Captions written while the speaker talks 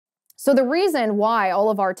So the reason why all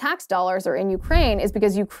of our tax dollars are in Ukraine is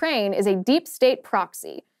because Ukraine is a deep state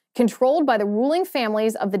proxy controlled by the ruling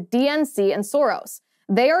families of the DNC and Soros.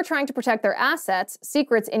 They are trying to protect their assets,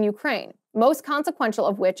 secrets in Ukraine, most consequential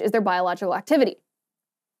of which is their biological activity.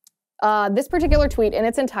 This particular tweet in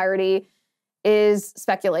its entirety is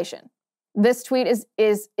speculation. This tweet is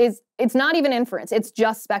it's not even inference, it's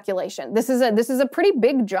just speculation. This is a pretty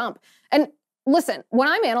big jump. And listen, when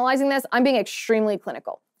I'm analyzing this, I'm being extremely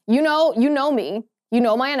clinical. You know me, you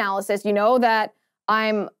know my analysis, you know that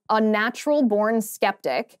I'm a natural-born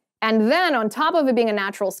skeptic. And then on top of it being a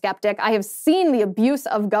natural skeptic, I have seen the abuse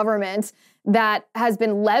of government that has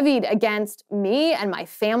been levied against me and my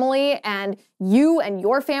family and you and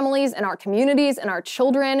your families and our communities and our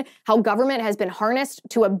children, how government has been harnessed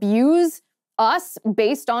to abuse us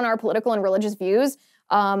based on our political and religious views.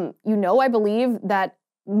 I believe that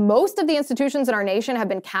most of the institutions in our nation have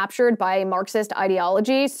been captured by Marxist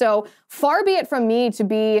ideology. So far be it from me to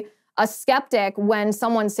be a skeptic when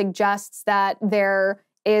someone suggests that there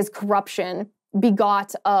is corruption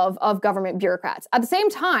begot of government bureaucrats. At the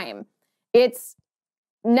same time, it's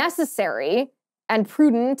necessary and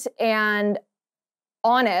prudent and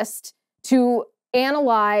honest to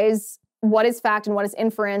analyze what is fact and what is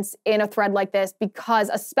inference in a thread like this,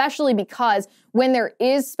 especially because when there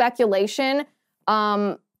is speculation,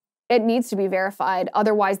 it needs to be verified.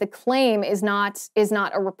 Otherwise, the claim is not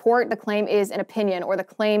a report. The claim is an opinion, or the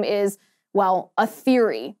claim is, well, a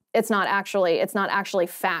theory. It's not actually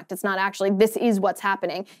fact. It's not actually, this is what's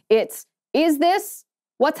happening. Is this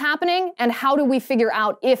what's happening? And how do we figure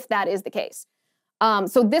out if that is the case?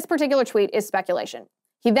 So this particular tweet is speculation.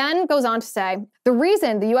 He then goes on to say, the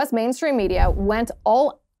reason the US mainstream media went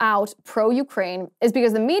all out pro-Ukraine is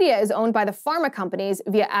because the media is owned by the pharma companies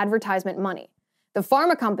via advertisement money. The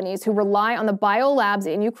pharma companies who rely on the biolabs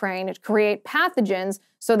in Ukraine to create pathogens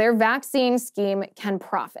so their vaccine scheme can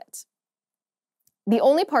profit. The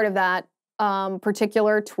only part of that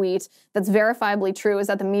particular tweet that's verifiably true is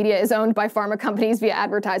that the media is owned by pharma companies via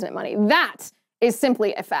advertisement money. That is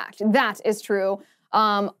simply a fact. That is true.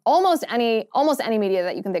 Almost any media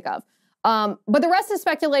that you can think of. But the rest is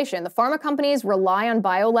speculation. The pharma companies rely on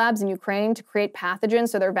biolabs in Ukraine to create pathogens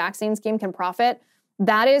so their vaccine scheme can profit.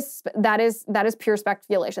 That is pure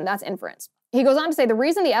speculation. That's inference. He goes on to say the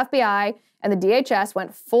reason the FBI and the DHS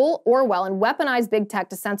went full Orwell and weaponized big tech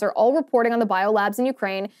to censor all reporting on the biolabs in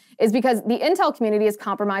Ukraine is because the intel community is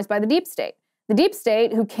compromised by the deep state. The deep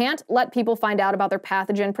state who can't let people find out about their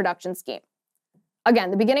pathogen production scheme. Again,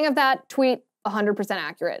 the beginning of that tweet, 100%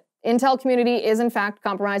 accurate. Intel community is in fact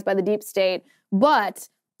compromised by the deep state, but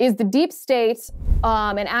is the deep state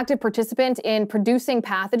an active participant in producing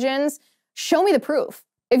pathogens? Show me the proof.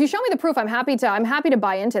 If you show me the proof, I'm happy to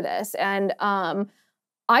buy into this. And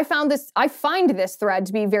I find this thread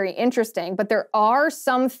to be very interesting, but there are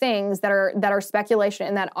some things that are speculation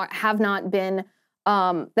and that have not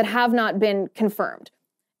been confirmed.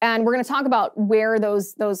 And we're going to talk about where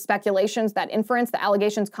those speculations, that inference, the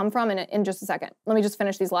allegations come from in just a second. Let me just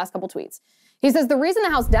finish these last couple tweets. He says, the reason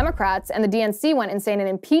the House Democrats and the DNC went insane and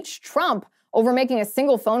impeached Trump over making a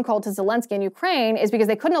single phone call to Zelensky in Ukraine is because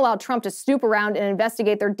they couldn't allow Trump to snoop around and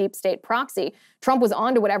investigate their deep state proxy. Trump was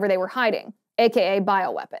on to whatever they were hiding, aka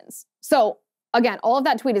bioweapons. So again, all of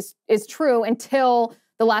that tweet is true until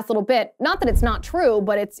the last little bit. Not that it's not true,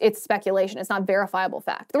 but it's speculation. It's not verifiable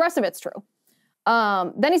fact. The rest of it's true.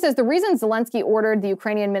 Then he says the reason Zelensky ordered the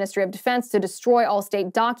Ukrainian Ministry of Defense to destroy all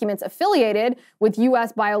state documents affiliated with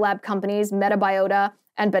U.S. biolab companies Metabiota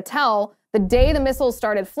and Battelle the day the missiles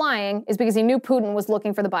started flying is because he knew Putin was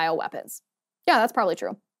looking for the bioweapons. Yeah, that's probably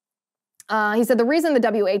true. He said the reason the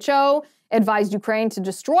WHO advised Ukraine to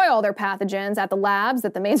destroy all their pathogens at the labs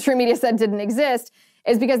that the mainstream media said didn't exist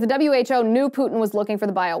is because the WHO knew Putin was looking for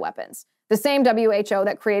the bioweapons. The same WHO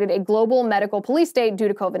that created a global medical police state due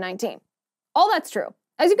to COVID-19. All that's true.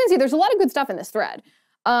 As you can see, there's a lot of good stuff in this thread.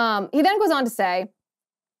 He then goes on to say,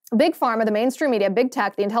 Big Pharma, the mainstream media, big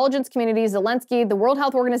tech, the intelligence community, Zelensky, the World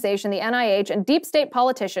Health Organization, the NIH, and deep state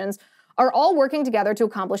politicians are all working together to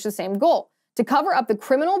accomplish the same goal, to cover up the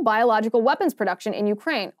criminal biological weapons production in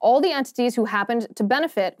Ukraine, all the entities who happened to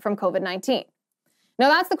benefit from COVID-19. Now,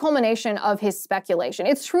 that's the culmination of his speculation.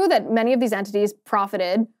 It's true that many of these entities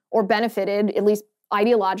profited or benefited, at least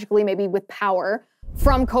ideologically, maybe with power,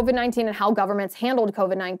 from COVID-19 and how governments handled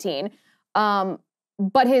COVID-19.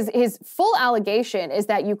 But his full allegation is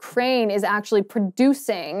that Ukraine is actually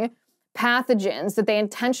producing pathogens that they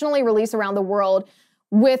intentionally release around the world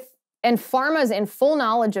and pharma's in full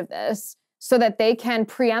knowledge of this so that they can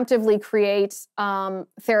preemptively create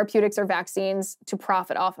therapeutics or vaccines to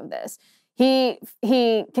profit off of this.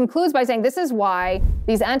 He concludes by saying this is why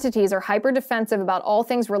these entities are hyper defensive about all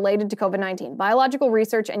things related to COVID-19, biological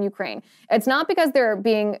research, and Ukraine. It's not because they're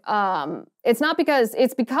being, it's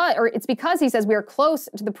because he says we are close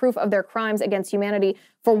to the proof of their crimes against humanity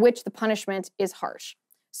for which the punishment is harsh.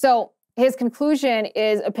 So his conclusion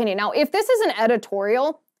is opinion. Now, if this is an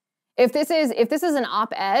editorial, if this is an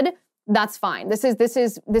op-ed, that's fine. This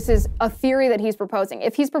is a theory that he's proposing.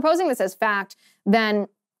 If he's proposing this as fact, then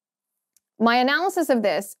my analysis of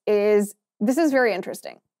this is very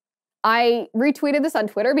interesting. I retweeted this on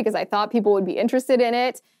Twitter because I thought people would be interested in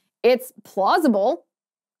it. It's plausible.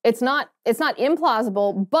 It's not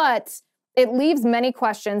implausible, but it leaves many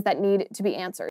questions that need to be answered.